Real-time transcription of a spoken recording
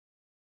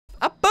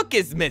book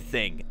is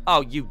missing.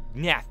 Oh, you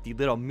nasty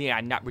little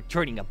man not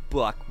returning a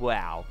book.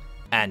 Wow.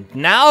 And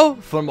now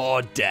for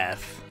more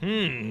death.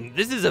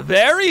 This is a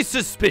very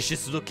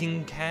suspicious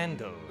looking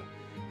candle.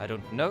 I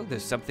don't know,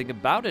 there's something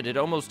about it. It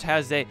almost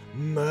has a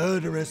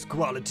murderous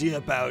quality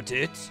about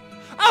it.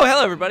 Oh,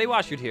 hello everybody,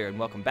 Washwood here, and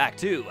welcome back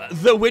to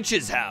The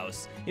Witch's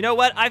House. You know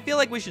what, I feel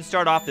like we should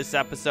start off this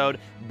episode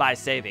by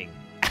saving.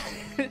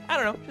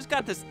 I don't know, just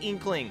got this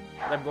inkling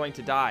that I'm going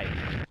to die.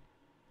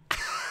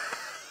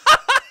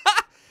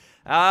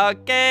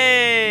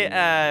 Okay,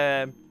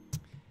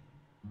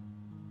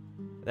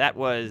 that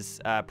was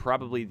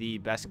probably the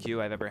best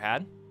cue I've ever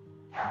had.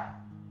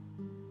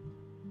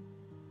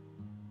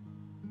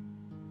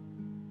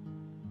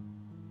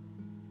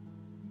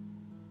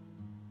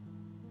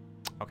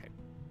 Okay.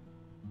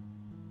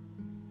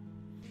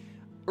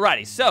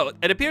 Righty, so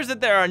it appears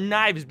that there are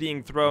knives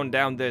being thrown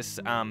down this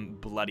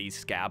bloody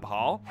scab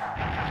hall.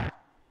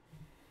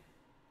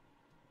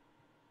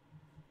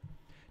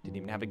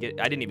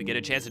 I didn't even get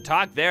a chance to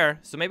talk there.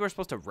 So maybe we're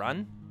supposed to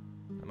run?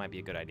 That might be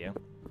a good idea.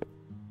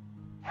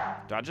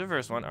 Dodge the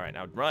first one. All right,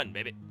 now run,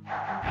 baby.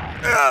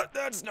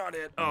 That's not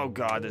it. Oh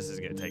God, this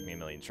is gonna take me a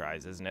million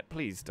tries, isn't it?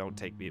 Please don't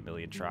take me a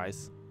million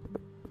tries.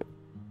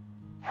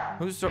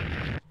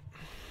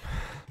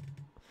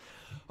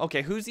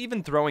 Okay, who's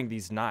even throwing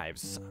these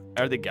knives?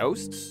 Are the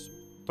ghosts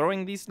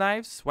throwing these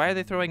knives? Why are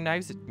they throwing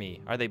knives at me?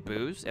 Are they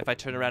boos? If I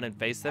turn around and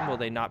face them, will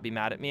they not be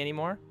mad at me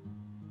anymore?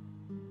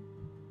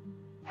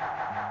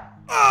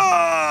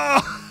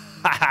 Oh!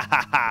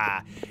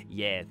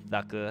 Yeah,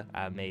 sucker,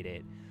 I made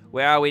it.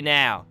 Where are we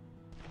now?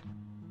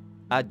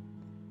 A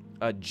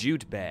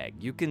jute bag.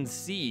 You can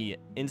see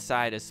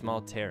inside a small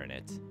tear in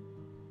it.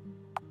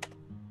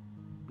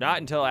 Not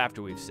until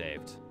after we've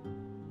saved.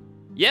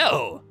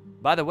 Yo!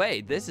 By the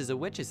way, this is a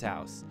witch's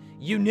house.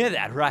 You knew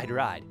that,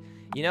 right.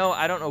 You know,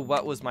 I don't know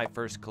what was my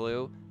first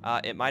clue.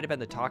 It might have been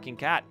the talking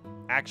cat,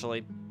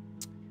 actually.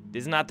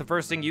 Isn't that the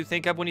first thing you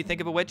think of when you think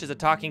of a witch, is a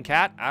talking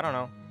cat? I don't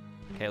know.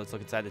 Okay, let's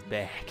look inside this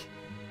bag.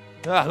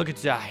 Ah, look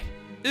inside.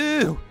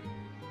 Ooh!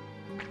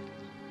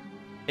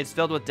 It's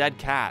filled with dead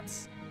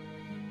cats.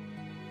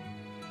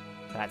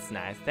 That's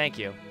nice, thank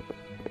you.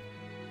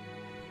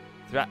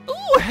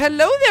 Ooh,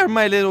 hello there,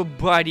 my little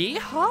buddy.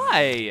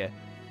 Hi.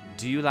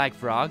 Do you like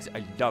frogs?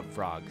 I love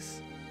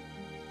frogs.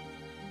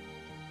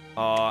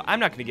 Oh, I'm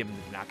not gonna give him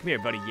the knock. Come here,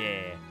 buddy,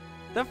 yeah.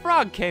 The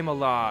frog came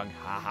along,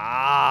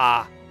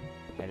 haha.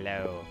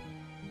 Hello.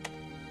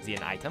 Is he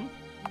an item?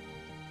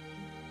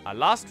 A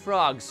lost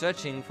frog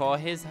searching for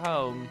his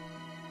home.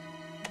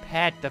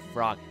 Pet the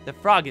frog. The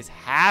frog is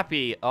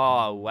happy.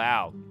 Oh,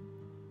 wow.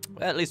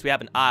 Well, at least we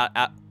have an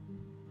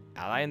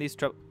ally in these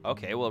trouble.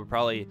 Okay, well, we're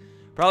probably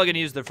gonna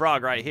use the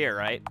frog right here,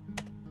 right?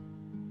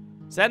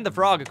 Send the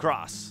frog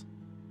across.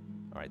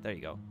 All right, there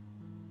you go.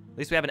 At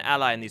least we have an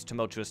ally in these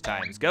tumultuous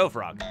times. Go,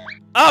 frog.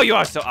 Oh, you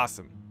are so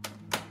awesome.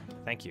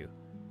 Thank you.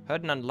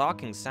 Heard an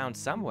unlocking sound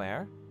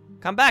somewhere.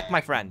 Come back,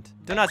 my friend.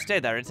 Do not stay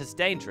there. It is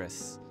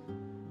dangerous.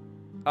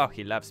 Oh,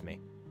 he loves me.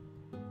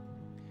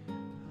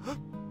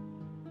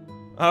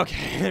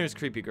 Okay, there's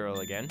creepy girl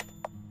again.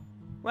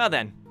 Well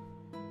then,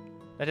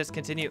 let us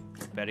continue.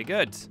 Very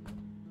good.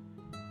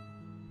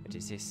 What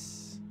is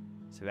this?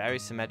 It's a very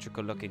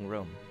symmetrical looking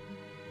room.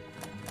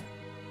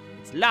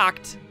 It's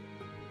locked.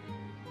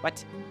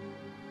 What?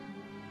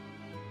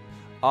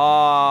 Oh,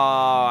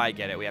 I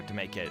get it. We have to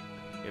make it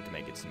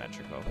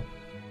symmetrical.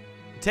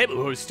 The table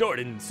was stored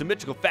in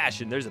symmetrical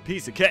fashion. There's a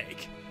piece of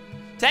cake.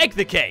 Take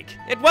the cake.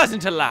 It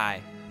wasn't a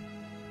lie.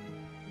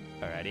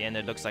 Alrighty, and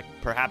it looks like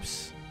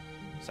perhaps,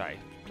 sorry,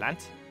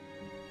 plant?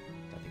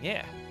 Nothing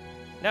here.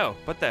 No,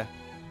 put the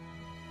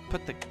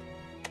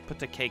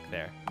cake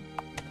there.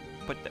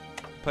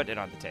 Put it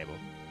on the table.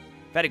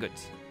 Very good.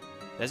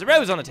 There's a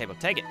rose on the table.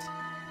 Take it.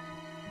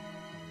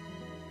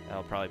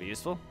 That'll probably be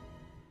useful.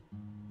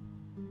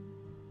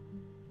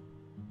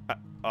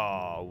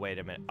 Oh, wait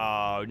a minute.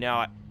 Oh,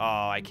 now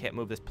I can't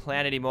move this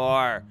plant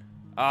anymore.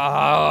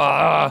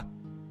 Ah!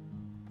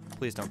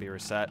 Please don't be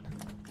reset.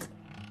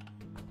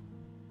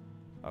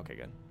 Okay,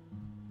 good.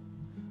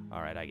 All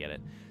right, I get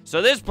it.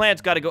 So this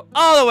plant's got to go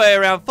all the way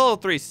around full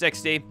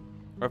 360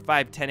 or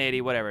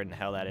 1080, whatever in the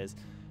hell that is.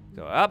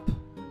 Go up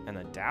and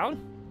then down,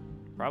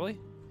 probably.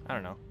 I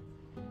don't know.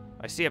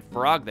 I see a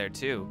frog there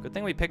too. Good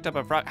thing we picked up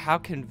a frog. How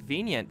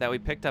convenient that we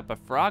picked up a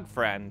frog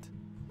friend.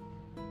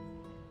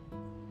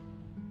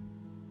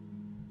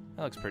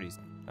 That looks pretty.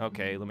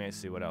 Okay, let me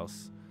see what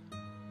else.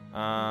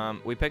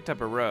 We picked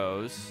up a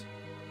rose.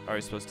 Are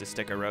we supposed to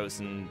stick a rose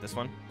in this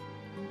one?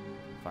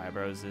 5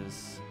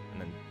 roses,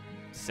 and then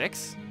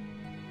 6?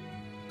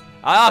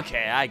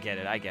 Okay, I get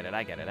it.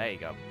 There you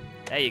go.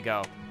 There you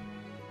go.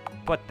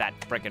 Put that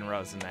frickin'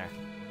 rose in there.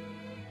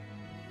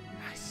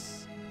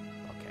 Nice.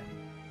 Okay.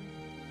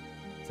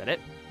 Is that it?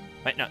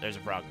 Wait, no, there's a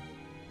frog.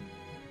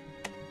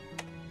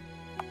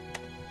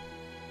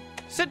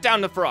 Sit down,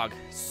 the frog.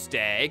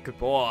 Stay, good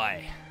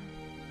boy.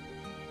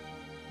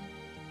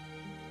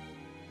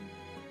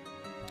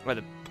 Where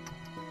the...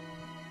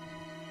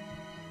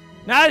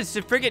 Nah, it's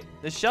a frickin'...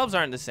 The shelves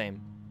aren't the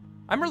same.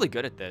 I'm really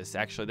good at this,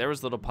 actually. There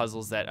was little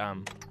puzzles that,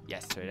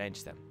 Yes, to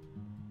arrange them.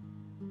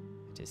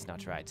 It is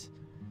not right.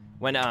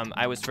 When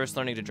I was first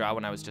learning to draw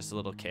when I was just a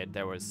little kid,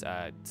 there was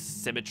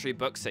symmetry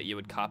books that you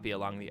would copy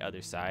along the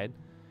other side.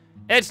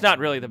 It's not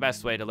really the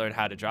best way to learn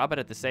how to draw, but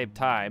at the same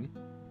time...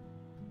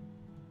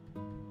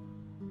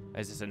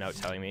 Is this a note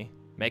telling me?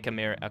 Make a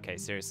mirror. Okay,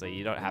 seriously,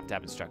 you don't have to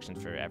have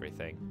instructions for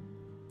everything.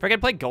 Forget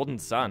to play Golden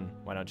Sun,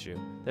 why don't you?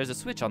 There's a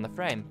switch on the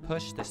frame.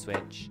 Push the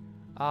switch.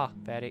 Ah,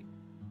 very...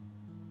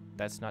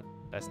 That's not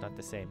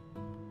the same.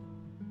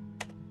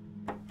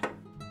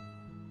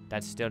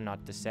 That's still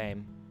not the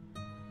same.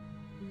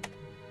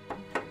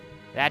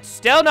 That's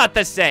still not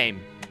the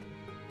same!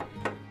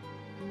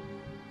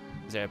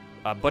 Is there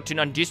a button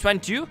on this one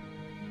too?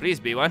 Please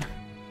be one.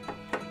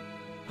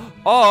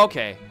 Oh,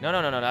 okay. No,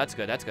 that's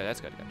good, that's good.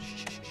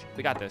 Shh.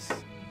 We got this.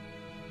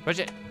 Push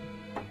it.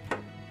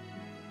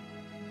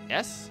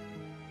 Yes?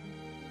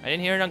 I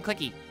didn't hear it on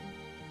clicky.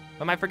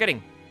 What am I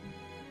forgetting?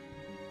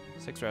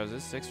 6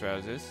 roses, 6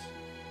 roses.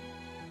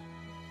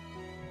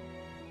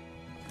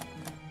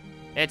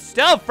 It's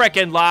still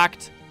frickin'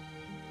 locked!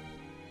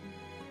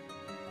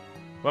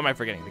 What am I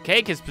forgetting? The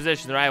cake is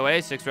positioned the right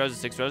way. 6 roses,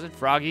 6 roses.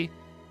 Froggy.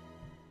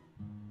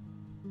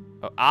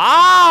 Oh,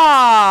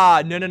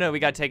 ah! No. We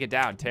gotta take it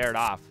down. Tear it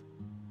off.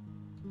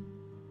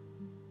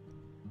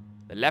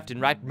 The left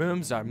and right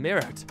rooms are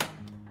mirrored.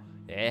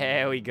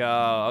 There we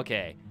go.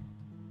 Okay.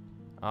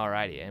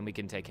 Alrighty, and we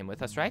can take him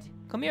with us, right?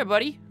 Come here,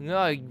 buddy.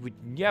 No, he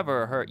would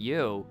never hurt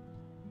you.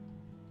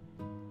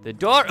 The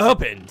door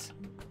opened.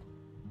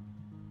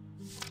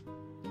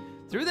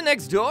 Through the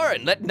next door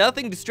and let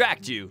nothing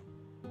distract you.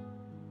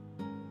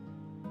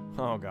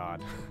 Oh,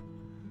 God.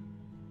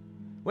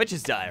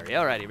 Witch's Diary.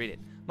 Alrighty, read it.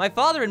 My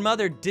father and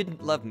mother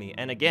didn't love me,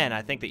 and again,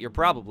 I think that you're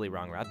probably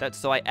wrong about that,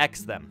 so I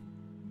X them.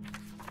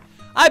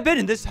 I've been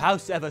in this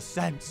house ever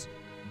since.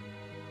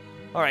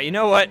 Alright, you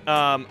know what?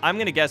 I'm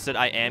gonna guess that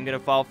I am gonna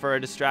fall for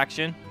a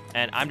distraction,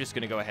 and I'm just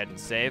gonna go ahead and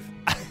save.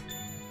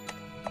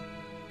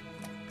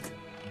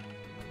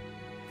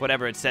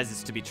 Whatever it says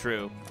is to be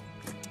true.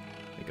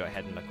 Let me go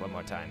ahead and look one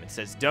more time. It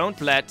says, don't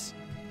let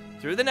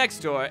through the next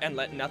door and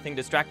let nothing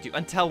distract you.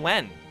 Until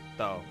when,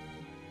 though?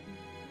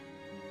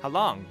 How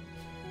long?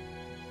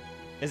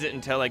 Is it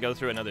until I go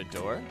through another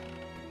door?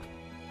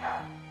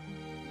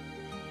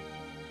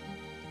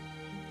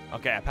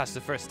 Okay, I passed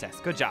the first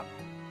test. Good job.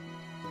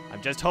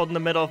 I'm just holding the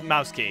middle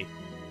mouse key.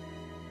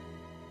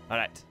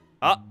 Alright.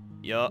 Oh,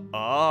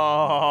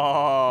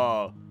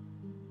 oh,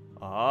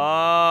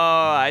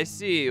 I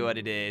see what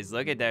it is.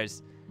 Look at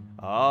there's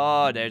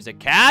a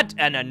cat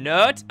and a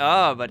note.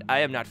 Oh, but I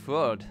am not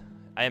fooled.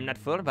 I am not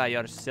fooled by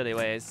your silly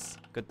ways.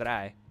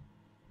 Goodbye.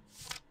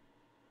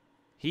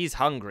 He's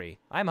hungry.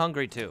 I'm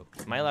hungry too.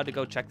 Am I allowed to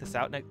go check this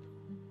out next?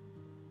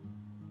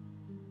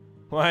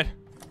 What?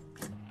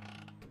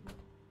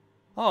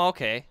 Oh,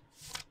 okay.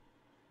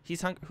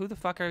 He's hungry. Who the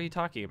fuck are you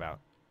talking about?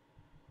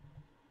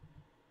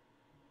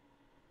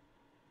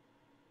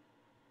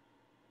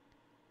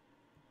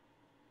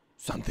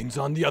 Something's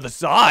on the other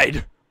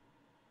side.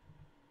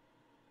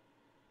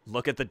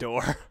 Look at the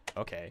door.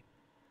 Okay.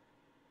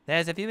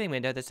 There's a viewing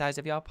window the size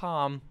of your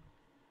palm.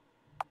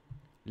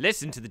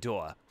 Listen to the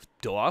door.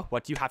 Door,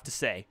 what do you have to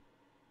say?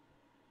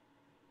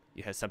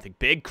 You have something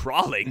big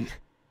crawling.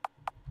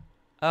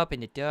 Open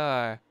the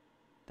door.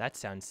 That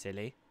sounds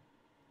silly.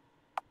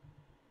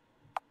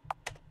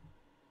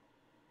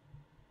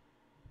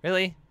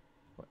 Really?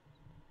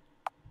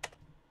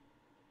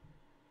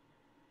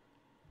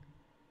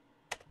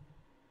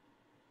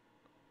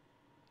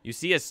 You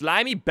see a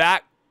slimy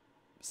black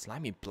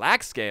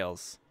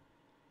scales.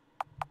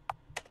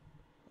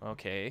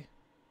 Okay.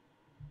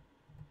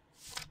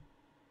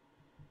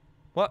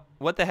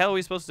 What the hell are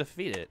we supposed to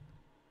feed it?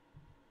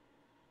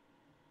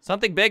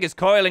 Something big is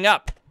coiling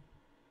up.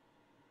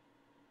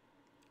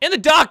 In the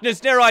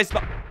darkness, narrow I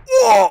spot.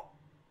 Whoa!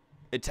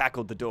 It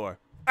tackled the door.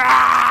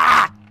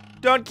 Ah!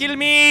 Don't kill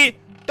me!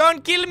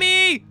 Don't kill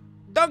me!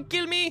 Don't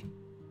kill me!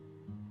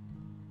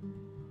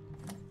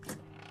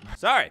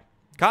 Sorry.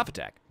 Cough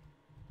attack.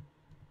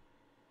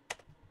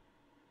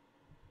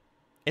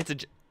 It's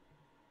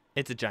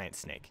a giant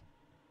snake.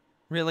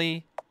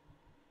 Really?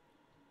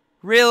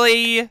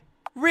 Really?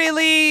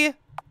 Really?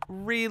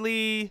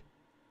 Really?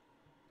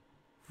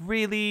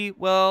 Really?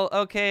 Well,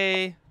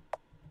 okay.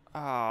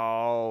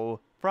 Oh.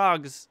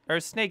 Frogs, or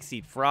snakes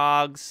eat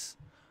frogs.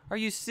 Are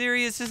you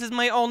serious? This is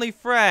my only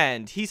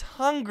friend. He's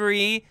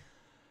hungry.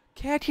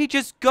 Can't he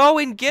just go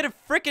and get a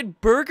frickin'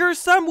 burger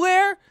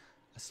somewhere?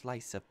 A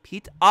slice of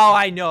pizza? Oh,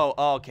 I know.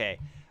 Okay.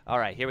 All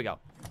right, here we go.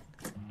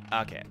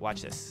 Okay,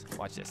 watch this.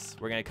 Watch this.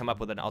 We're gonna come up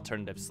with an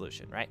alternative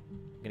solution, right?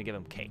 I'm gonna give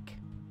him cake.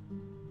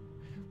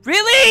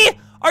 Really?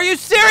 Are you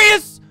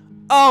serious?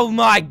 Oh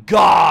my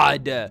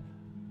god.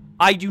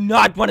 I do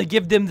not want to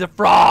give them the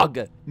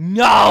frog.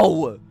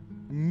 No.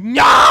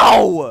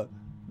 No!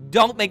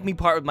 Don't make me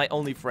part with my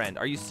only friend.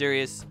 Are you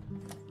serious?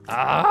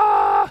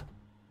 Ah!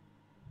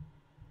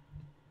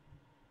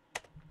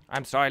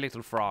 I'm sorry,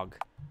 little frog.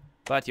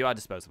 But you are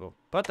disposable.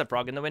 Put the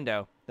frog in the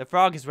window. The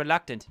frog is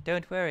reluctant.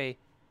 Don't worry.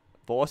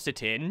 Force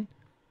it in.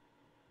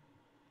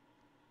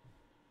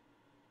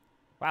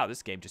 Wow,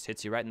 this game just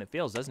hits you right in the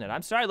feels, doesn't it?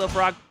 I'm sorry, little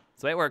frog.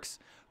 That's the way it works.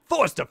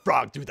 Force the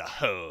frog through the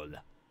hole.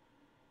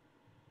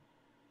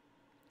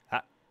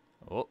 Ah.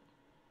 Oh.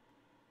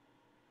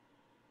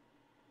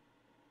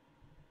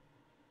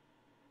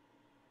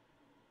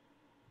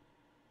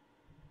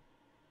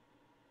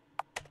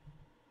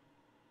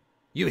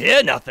 You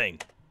hear nothing.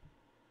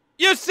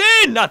 You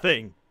see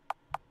nothing.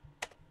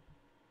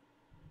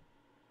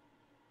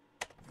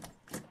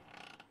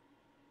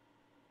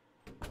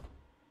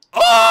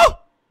 Oh!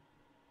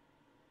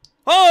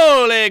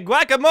 Holy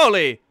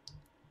guacamole!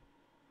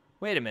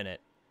 Wait a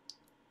minute.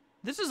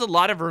 This is a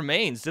lot of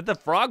remains. Did the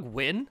frog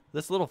win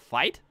this little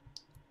fight?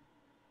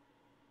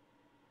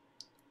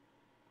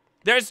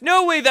 There's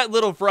no way that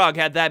little frog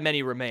had that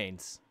many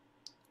remains.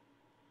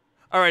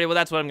 Alrighty, well,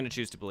 that's what I'm going to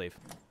choose to believe.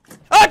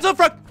 Oh, it's a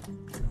frog!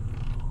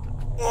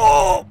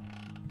 Oh!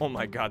 Oh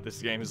my god,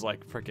 this game is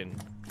like freaking...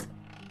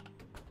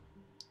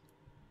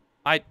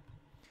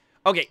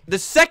 Okay, the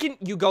second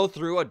you go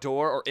through a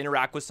door or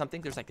interact with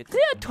something, there's like a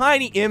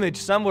tiny image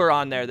somewhere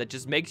on there that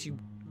just makes you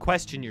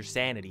question your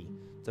sanity.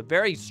 It's a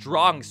very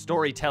strong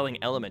storytelling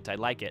element. I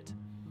like it.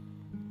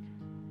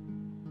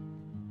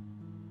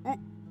 Ooh.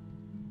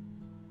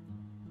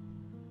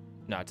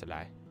 No, it's a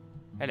lie.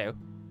 Hello.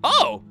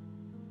 Oh!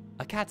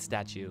 A cat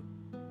statue.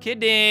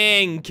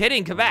 Kidding!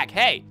 Kidding, come back.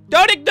 Hey,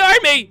 don't ignore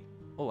me!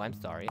 Oh, I'm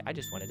sorry. I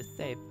just wanted to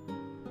save.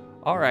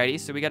 Alrighty,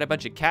 so we got a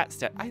bunch of cat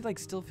I like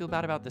still feel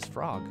bad about this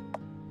frog.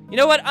 You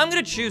know what? I'm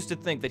gonna choose to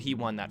think that he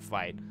won that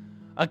fight.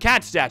 A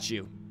cat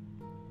statue.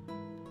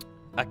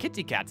 A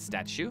kitty cat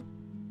statue.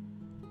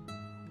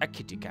 A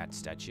kitty cat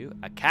statue.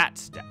 A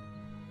cat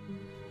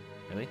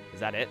Really? Is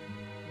that it?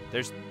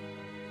 There's...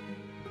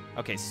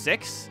 Okay,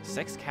 six?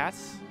 6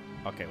 cats?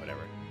 Okay,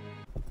 whatever.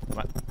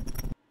 What?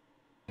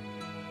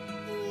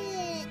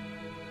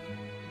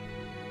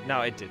 No,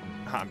 it didn't.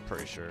 I'm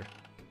pretty sure.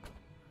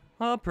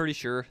 I'm pretty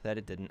sure that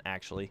it didn't,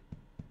 actually.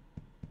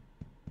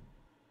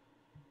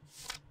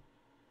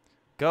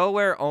 Go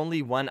where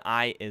only one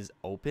eye is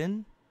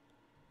open?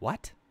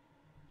 What?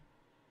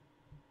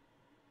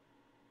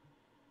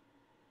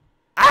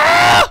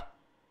 Ah!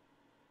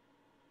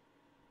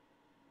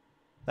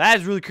 That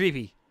is really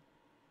creepy.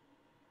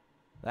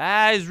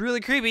 That is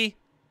really creepy.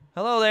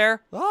 Hello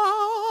there.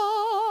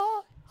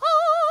 Ah! Ah!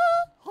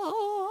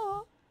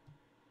 Ah!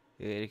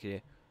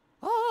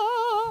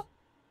 Ah!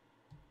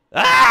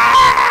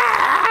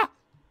 Ah!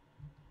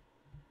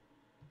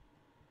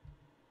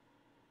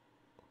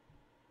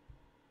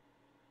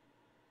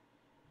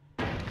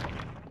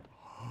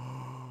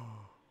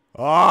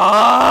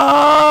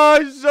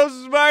 Oh, so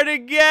smart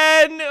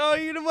again. Oh,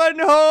 you one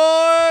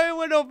hole,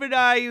 one open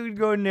eye. You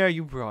go in there,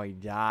 you probably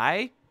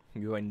die.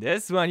 You go in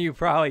this one, you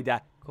probably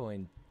die.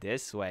 Going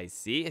this way.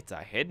 See, it's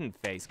a hidden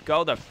face.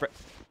 Go the fr...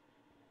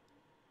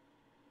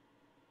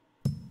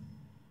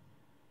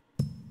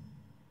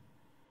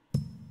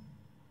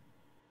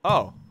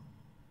 Oh.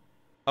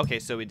 Okay,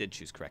 so we did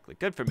choose correctly.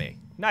 Good for me.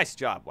 Nice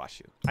job,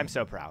 Washu. I'm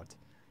so proud.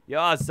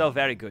 You're so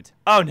very good.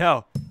 Oh,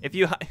 no. If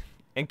you...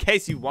 In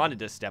case you wanted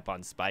to step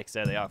on spikes,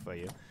 there they are for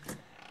you.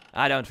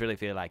 I don't really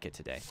feel like it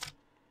today.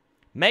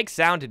 Make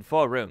sound in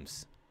 4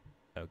 rooms.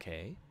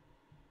 Okay.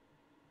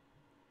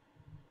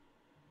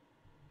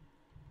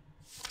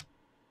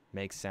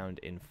 Make sound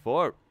in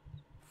 4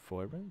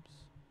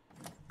 rooms?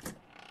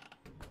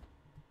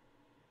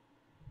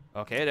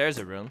 Okay, there's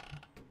a room.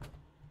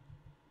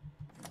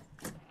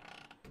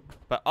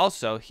 But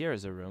also, here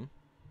is a room.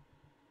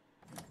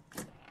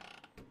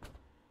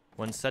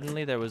 When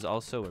suddenly there was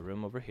also a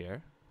room over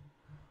here.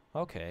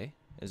 Okay.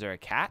 Is there a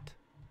cat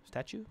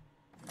statue?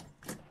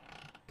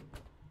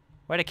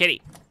 Where'd a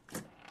kitty?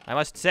 I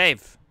must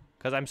save,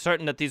 because I'm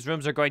certain that these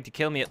rooms are going to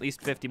kill me at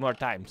least 50 more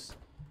times.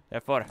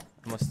 Therefore,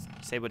 I must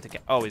save with the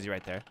cat. Oh, is he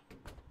right there?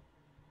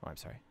 Oh, I'm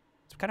sorry.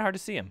 It's kind of hard to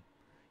see him.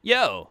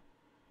 Yo!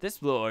 This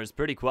floor is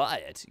pretty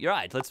quiet. You're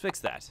right, let's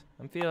fix that.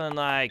 I'm feeling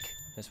like...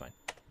 This one.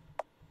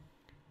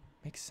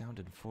 Make sound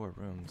in 4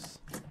 rooms.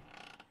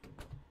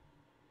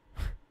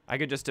 I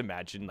could just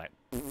imagine, like...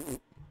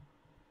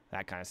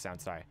 That kind of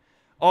sound, sorry.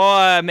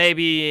 Or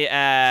maybe,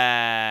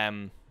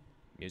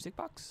 music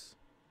box?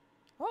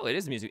 Oh, it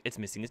is music. It's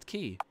missing its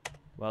key.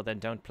 Well, then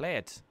don't play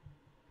it.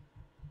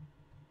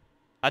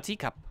 A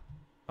teacup.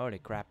 Holy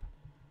crap.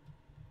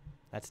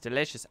 That's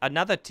delicious.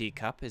 Another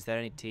teacup. Is there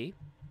any tea?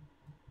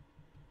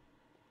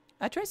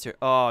 A tracer.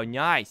 Oh,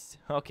 nice.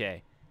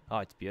 Okay. Oh,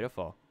 it's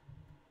beautiful.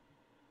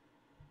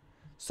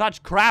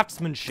 Such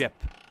craftsmanship.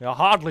 You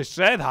hardly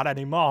say that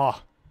anymore.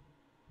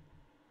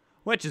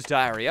 Witch's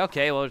diary.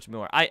 Okay, well, there's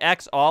more. I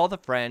X all the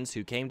friends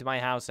who came to my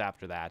house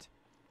after that.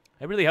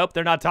 I really hope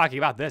they're not talking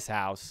about this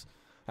house.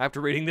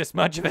 After reading this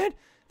much of it,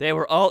 they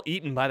were all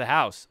eaten by the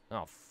house.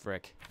 Oh,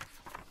 frick.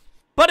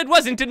 But it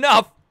wasn't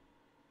enough!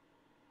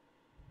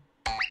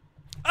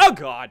 Oh,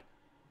 God!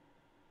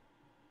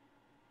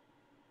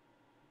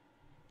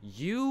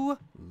 You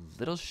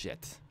little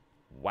shit.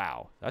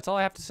 Wow. That's all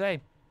I have to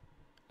say.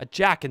 A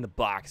jack in the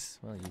box.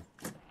 Well,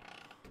 you...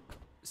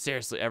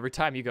 Seriously, every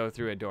time you go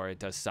through a door, it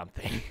does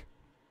something.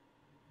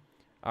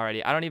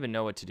 Alrighty, I don't even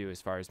know what to do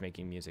as far as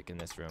making music in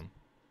this room.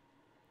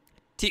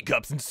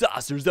 Teacups and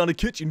saucers on a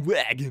kitchen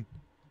wagon.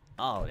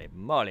 Holy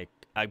moly.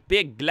 A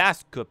big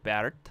glass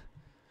cupboard.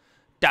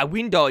 The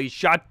window is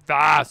shut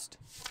fast.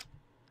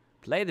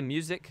 Play the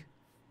music.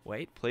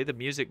 Wait, play the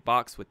music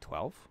box with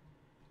 12.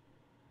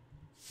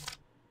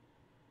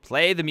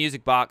 Play the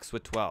music box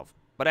with 12.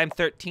 But I'm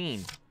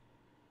 13.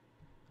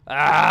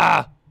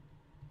 Ah!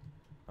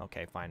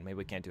 Okay, fine. Maybe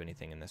we can't do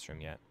anything in this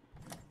room yet.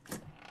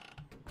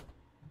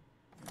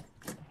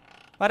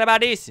 What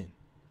about this?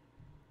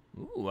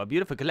 Ooh, a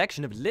beautiful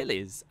collection of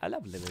lilies. I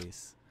love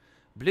lilies.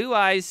 Blue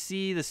eyes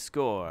see the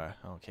score.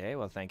 Okay,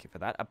 well, thank you for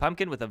that. A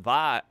pumpkin with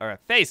a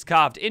face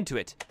carved into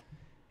it.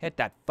 Hit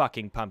that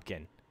fucking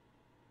pumpkin.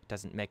 It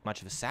doesn't make much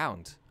of a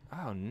sound.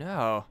 Oh,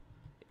 no.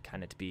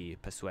 Can it be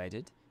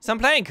persuaded? Some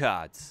playing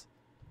cards.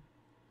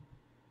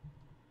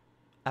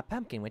 A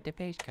pumpkin with a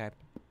face carved.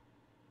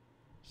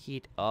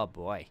 Heat. Oh,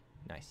 boy.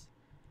 Nice.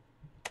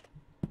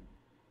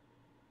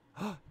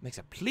 Makes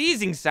a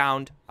pleasing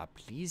sound. A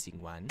pleasing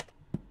one.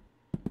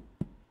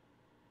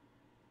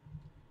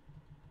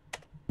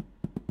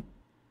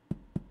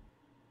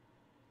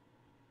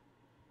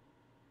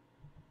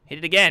 Hit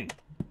it again.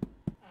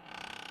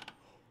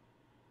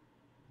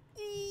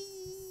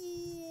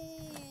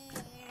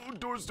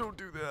 Doors don't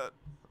do that.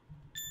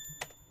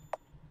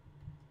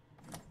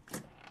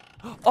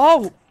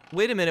 Oh,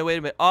 wait a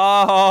minute.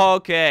 Oh,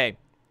 okay.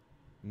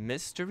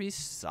 Mystery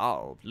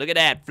solved. Look at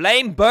that.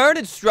 Flame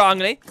burning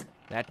strongly.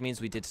 That means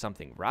we did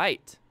something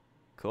right.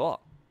 Cool.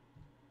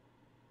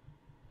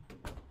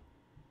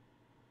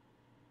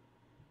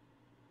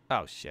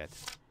 Oh, shit.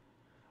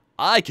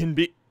 I can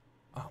be...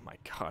 Oh my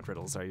god,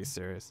 riddles, are you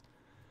serious?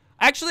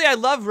 Actually, I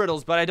love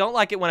riddles, but I don't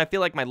like it when I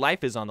feel like my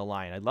life is on the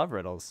line. I love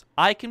riddles.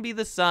 I can be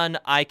the sun,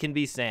 I can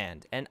be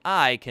sand, and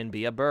I can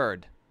be a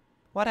bird.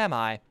 What am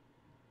I?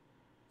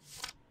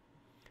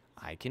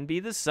 I can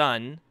be the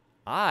sun,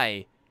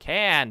 I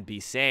can be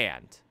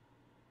sand,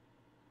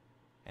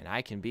 and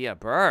I can be a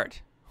bird.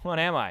 What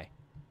am I?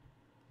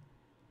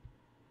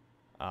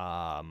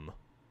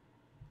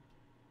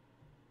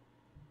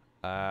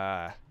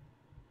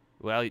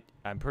 Well,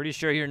 I'm pretty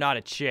sure you're not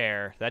a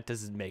chair. That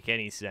doesn't make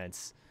any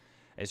sense.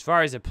 As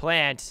far as a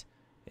plant,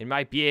 it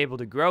might be able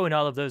to grow in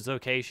all of those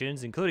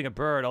locations, including a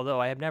bird, although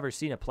I have never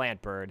seen a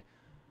plant bird.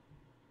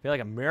 Feel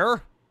like a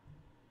mirror?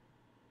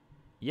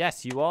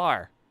 Yes, you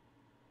are.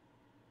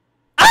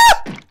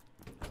 Ah!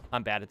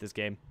 I'm bad at this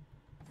game.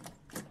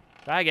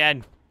 Try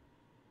again.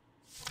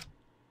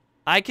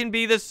 I can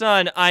be the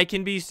sun, I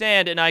can be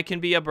sand, and I can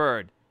be a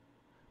bird.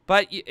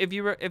 But if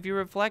you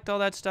reflect all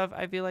that stuff,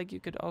 I feel like you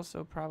could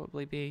also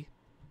probably be...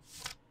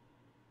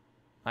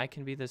 I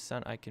can be the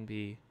sun, I can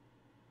be...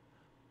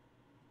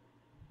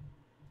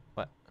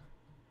 What?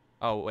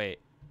 Oh, wait.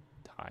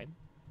 Time?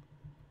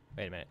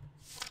 Wait a minute.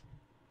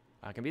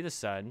 I can be the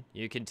sun.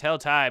 You can tell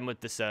time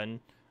with the sun.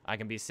 I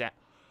can be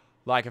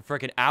like a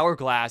freaking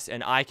hourglass,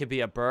 and I can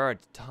be a bird.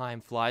 Time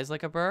flies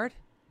like a bird?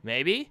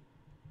 Maybe?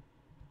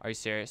 Are you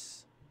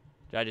serious?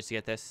 Did I just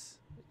get this?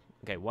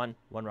 Okay, one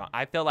wrong.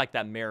 I feel like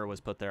that mirror was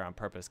put there on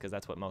purpose because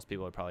that's what most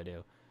people would probably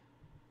do.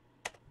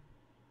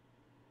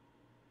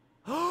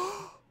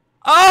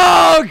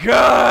 Oh,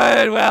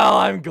 good. Well,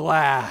 I'm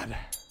glad.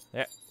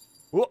 There.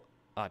 Whoa.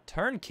 A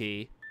turn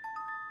key.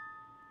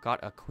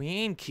 Got a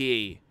queen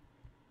key.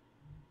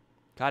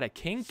 Got a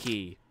king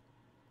key.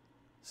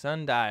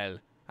 Sundial.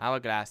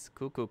 Hourglass.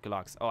 Cuckoo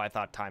clocks. Oh, I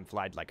thought time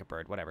flied like a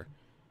bird. Whatever.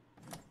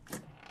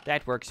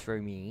 That works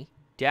for me.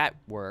 That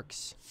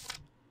works.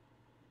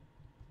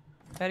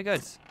 Very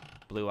good.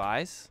 Blue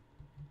eyes.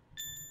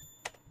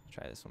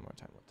 Try this one more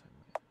time. What time?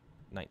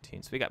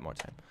 19. So we got more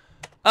time.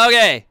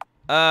 Okay.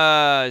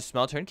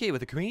 Small turnkey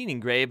with a queen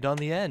engraved on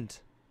the end.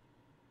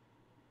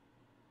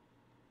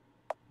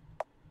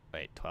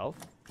 Wait, 12?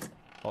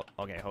 Oh,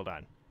 okay, hold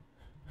on.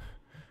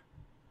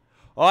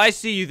 Oh, I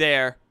see you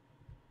there.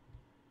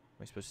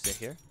 Am I supposed to sit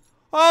here?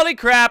 Holy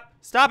crap!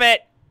 Stop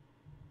it!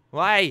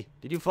 Why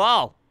did you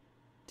fall?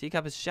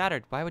 Teacup is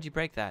shattered. Why would you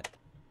break that?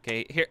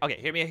 Okay, here.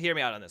 Okay, hear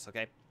me out on this.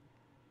 Okay.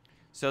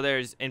 So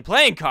there's in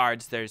playing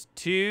cards. There's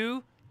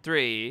 2,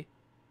 3.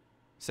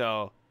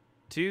 So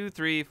 2,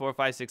 3, 4,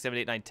 5, 6, 7,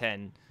 8, 9,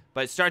 10.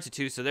 But it starts at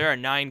 2, so there are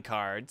 9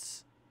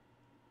 cards.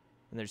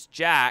 And there's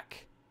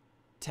Jack,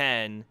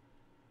 10.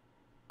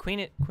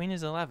 Queen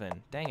is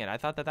 11. Dang it! I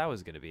thought that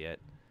was gonna be it.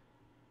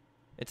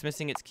 It's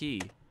missing its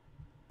key.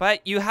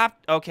 But you have...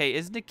 Okay,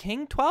 isn't it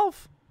King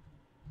 12?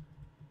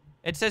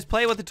 It says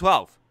play with the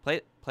 12.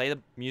 Play the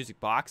music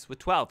box with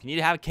 12. You need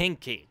to have a King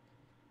key.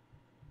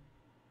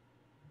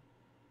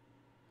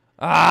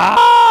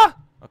 Ah!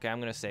 Okay, I'm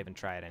going to save and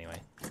try it anyway.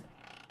 I'm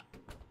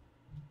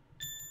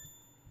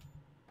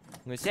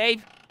going to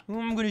save.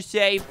 I'm going to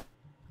save.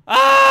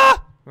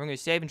 Ah! We're going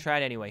to save and try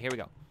it anyway. Here we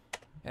go.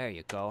 There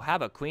you go.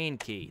 Have a queen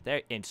key.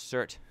 There,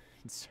 insert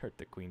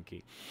the queen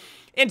key.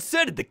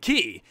 Inserted the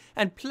key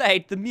and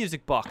played the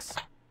music box.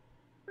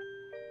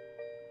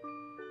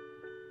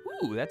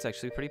 Ooh, that's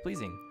actually pretty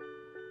pleasing.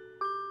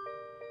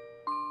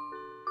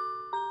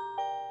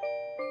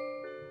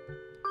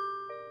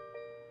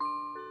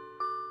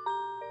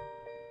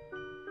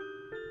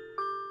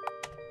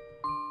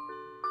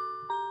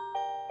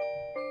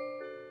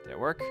 Did it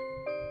work?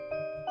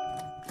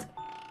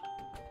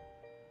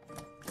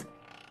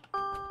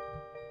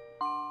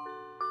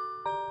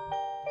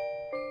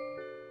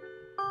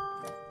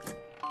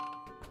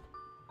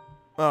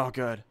 Oh,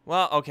 good.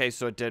 Well, okay,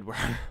 so it did work.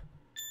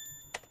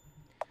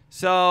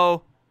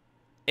 So,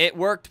 it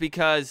worked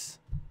because...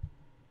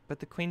 But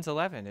the queen's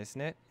 11,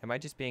 isn't it? Am I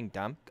just being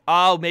dumb?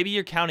 Oh, maybe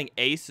you're counting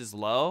ace as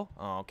low?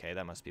 Oh, okay,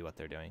 that must be what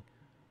they're doing.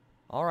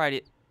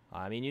 Alrighty.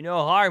 I mean, you know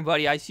harm,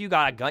 buddy. I see you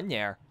got a gun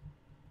there.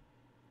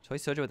 Toy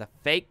soldier with a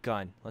fake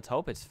gun. Let's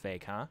hope it's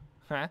fake, huh?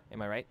 Huh?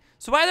 Am I right?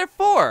 So why are there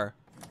 4?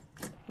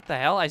 What the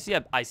hell?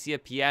 I see a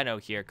piano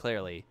here,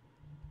 clearly.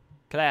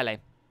 Clearly.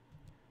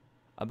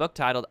 A book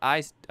titled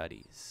Eye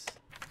Studies.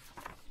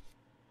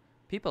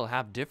 People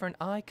have different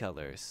eye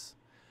colors.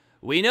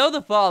 We know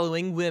the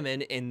following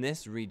women in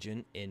this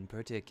region in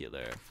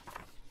particular.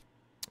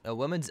 A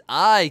woman's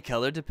eye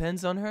color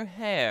depends on her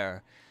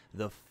hair.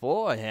 The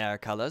 4 hair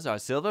colors are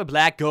silver,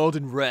 black, gold,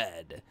 and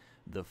red.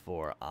 The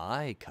 4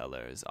 eye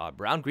colors are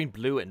brown, green,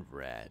 blue, and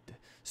red.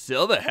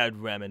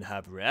 Silver-haired women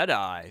have red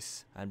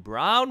eyes, and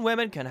brown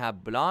women can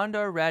have blonde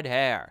or red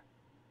hair.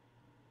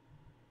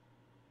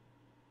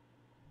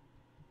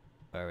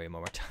 All right,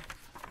 one more time.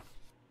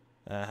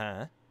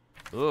 Uh-huh.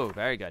 Ooh,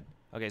 very good.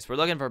 Okay, so we're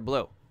looking for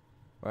blue.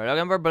 We're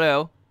looking for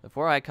blue. The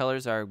 4 eye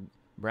colors are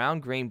brown,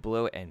 green,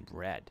 blue, and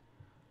red.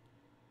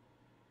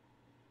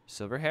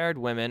 Silver-haired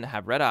women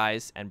have red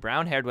eyes, and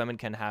brown-haired women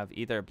can have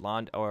either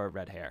blonde or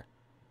red hair.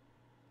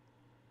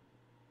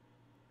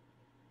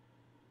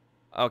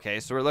 Okay,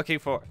 so we're looking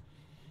for...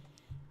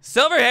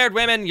 Silver-haired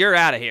women, you're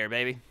out of here,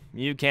 baby.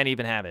 You can't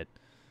even have it.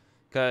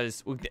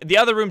 Because the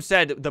other room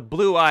said the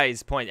blue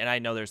eyes point, and I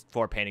know there's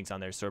 4 paintings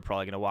on there, so we're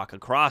probably going to walk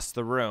across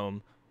the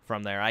room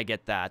from there. I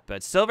get that.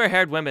 But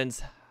silver-haired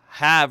women's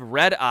have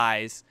red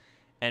eyes,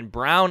 and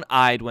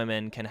brown-eyed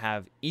women can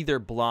have either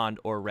blonde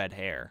or red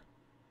hair.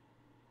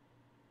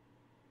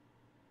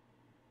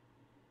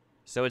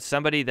 So it's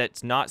somebody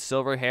that's not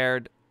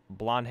silver-haired,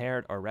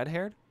 blonde-haired, or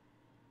red-haired?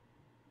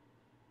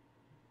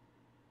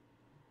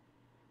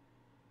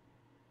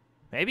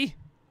 Maybe?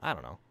 I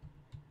don't know.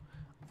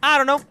 I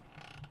don't know.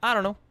 I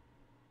don't know.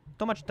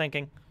 Too much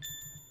thinking.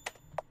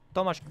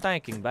 Too much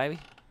thinking, baby.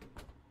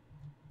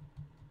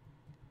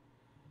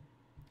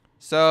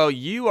 So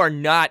you are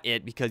not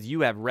it because you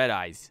have red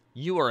eyes.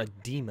 You are a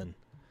demon.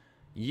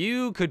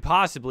 You could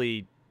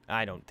possibly...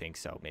 I don't think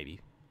so, maybe.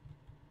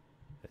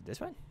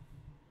 This one?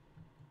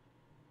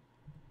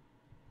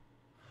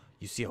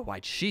 You see a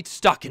white sheet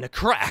stuck in a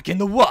crack in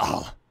the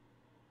wall.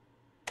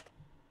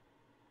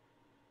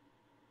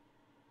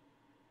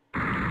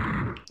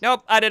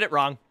 Nope, I did it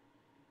wrong.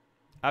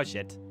 Oh,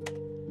 shit.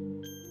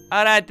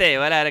 Alright,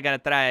 well, I'm gonna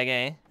try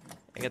again.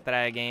 I'm gonna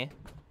try again.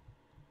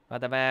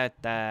 What about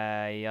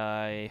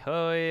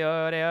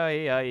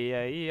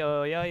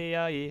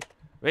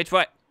Which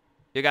foot?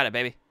 You got it,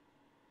 baby.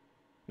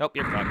 Nope,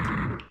 you're fucked.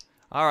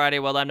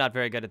 Alrighty, well, I'm not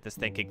very good at this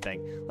thinking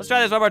thing. Let's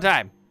try this one more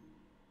time.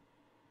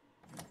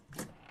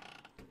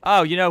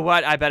 Oh, you know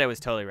what? I bet it was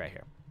totally right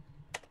here.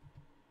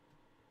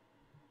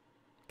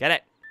 Get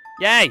it?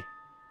 Yay!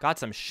 Got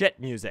some shit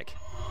music.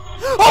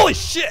 Holy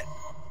shit!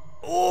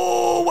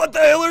 Oh, what the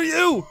hell are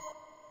you?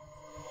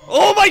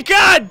 Oh my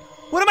god!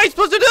 What am I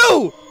supposed to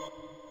do?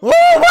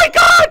 Oh my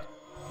god!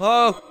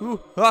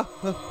 Oh,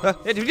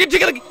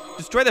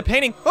 destroy the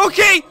painting.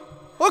 Okay,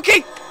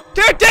 okay,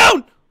 tear it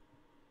down.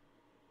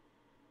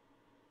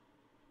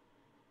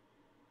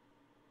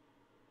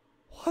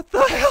 What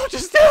the hell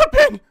just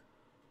happened?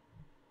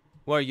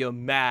 Were you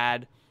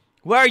mad?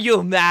 Were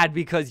you mad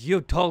because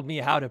you told me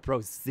how to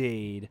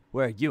proceed?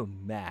 Were you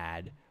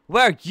mad?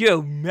 Were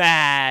you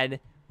mad?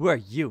 Were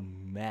you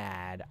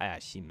mad? Ah,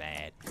 she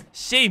mad.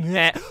 She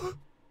mad.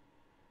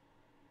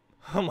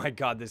 Oh my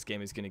god, this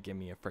game is gonna give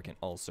me a freaking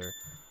ulcer.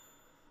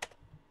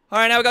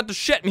 Alright, now we got the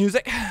shit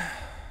music.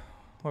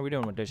 What are we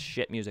doing with this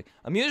shit music?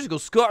 A musical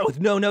score with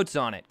no notes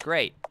on it.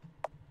 Great.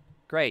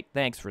 Great,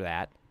 thanks for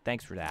that.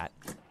 Thanks for that.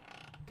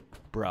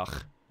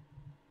 Bruh.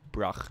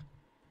 Bruh.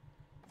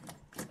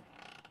 I'm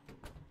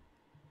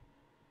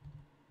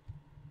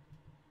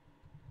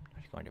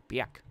going to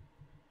back.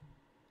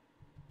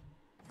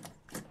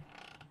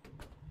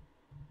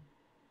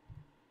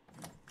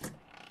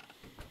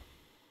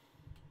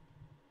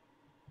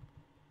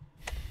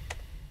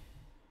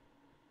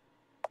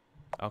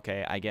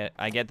 Okay, I get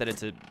that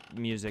it's a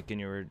music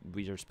and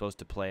we are supposed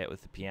to play it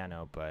with the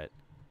piano, but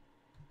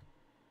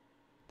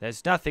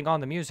there's nothing on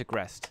the music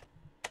rest.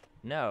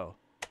 No.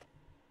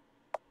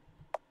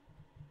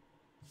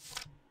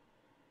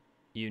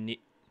 You need...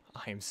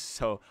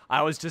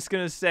 I was just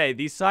gonna say,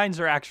 these signs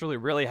are actually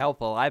really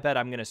helpful. I bet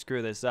I'm gonna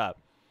screw this up.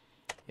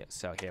 Yeah,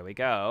 so here we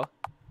go.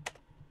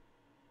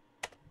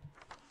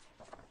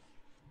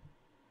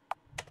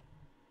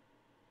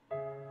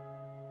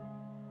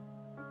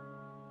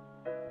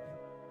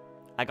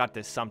 I got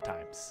this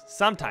sometimes.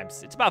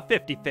 Sometimes. It's about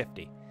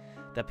 50-50.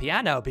 The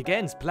piano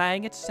begins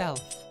playing itself.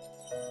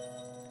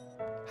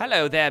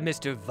 Hello there,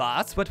 Mr.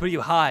 Voss. What were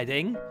you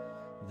hiding?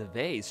 The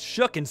vase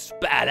shook and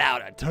spat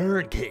out a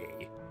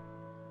turnkey.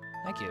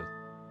 Thank you.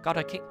 Got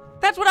a king.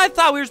 That's what I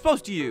thought we were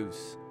supposed to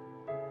use.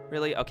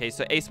 Really? Okay,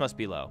 so ace must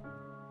be low.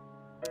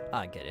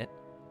 I get it.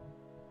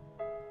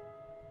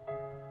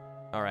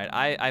 All right,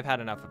 I've had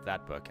enough of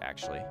that book,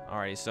 actually.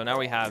 Alrighty, so now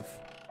we have...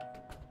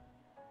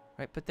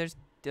 Right, but there's...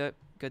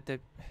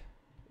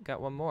 Got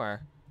one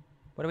more.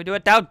 What do we do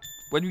with that?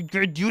 What do we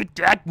do with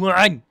that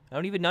one? I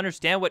don't even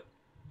understand what...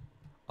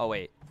 Oh,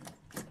 wait.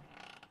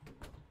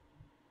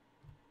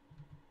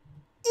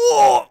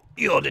 Oh,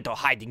 you little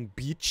hiding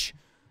bitch.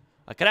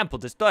 A crumple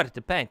distorted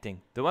the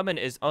painting. The woman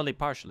is only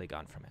partially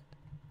gone from it.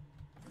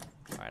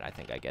 Alright, I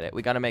think I get it.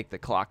 We gotta make the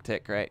clock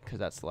tick, right? Because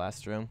that's the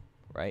last room,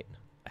 right?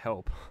 I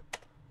hope.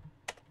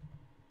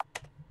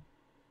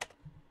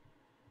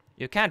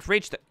 You can't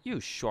reach the... You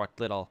short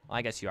little...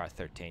 I guess you are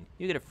 13.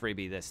 You get a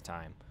freebie this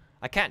time.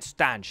 I can't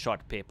stand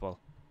short people.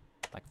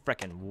 Like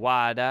frickin'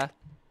 Wada.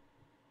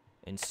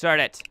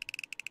 Insert it.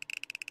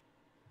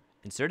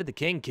 Inserted the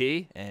king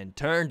key and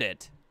turned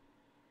it.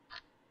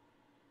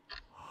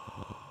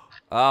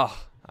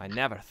 Oh, I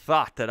never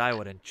thought that I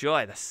would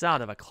enjoy the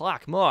sound of a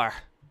clock more.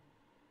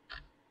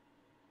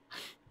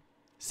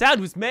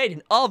 Sound was made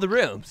in all the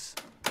rooms.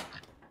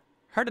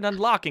 Heard an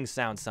unlocking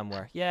sound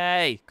somewhere.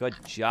 Yay, good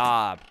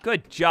job.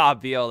 Good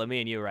job, Viola,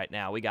 me and you right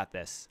now. We got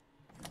this.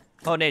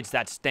 Who needs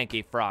that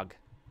stinky frog?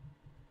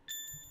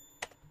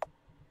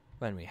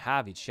 When we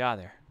have each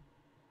other.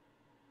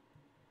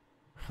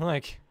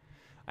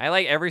 I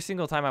like every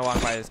single time I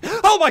walk by this.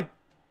 Oh my!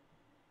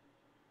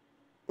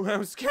 I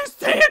was gonna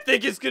say, I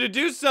think it's gonna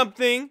do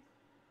something.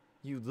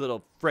 You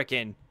little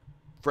frickin'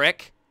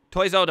 frick.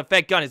 Toys out the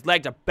fake gun, his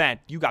legs are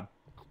bent. You got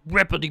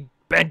ripply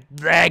bent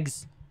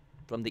legs.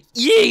 From the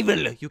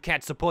evil. You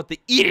can't support the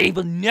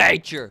evil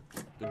nature.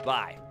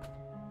 Goodbye.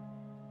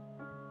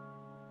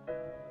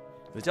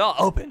 It's all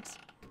opens.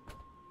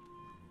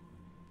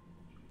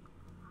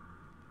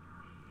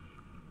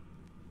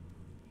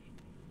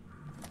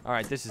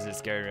 Alright, this is a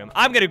scary room.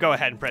 I'm gonna go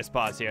ahead and press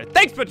pause here.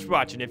 Thanks so much for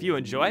watching. If you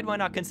enjoyed, why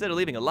not consider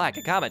leaving a like,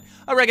 a comment,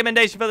 a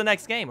recommendation for the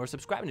next game, or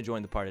subscribing to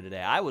join the party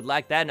today. I would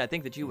like that, and I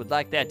think that you would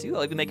like that too.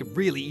 I'll even make it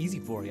really easy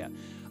for you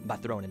by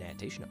throwing an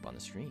annotation up on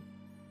the screen.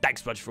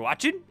 Thanks so much for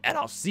watching, and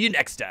I'll see you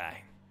next time.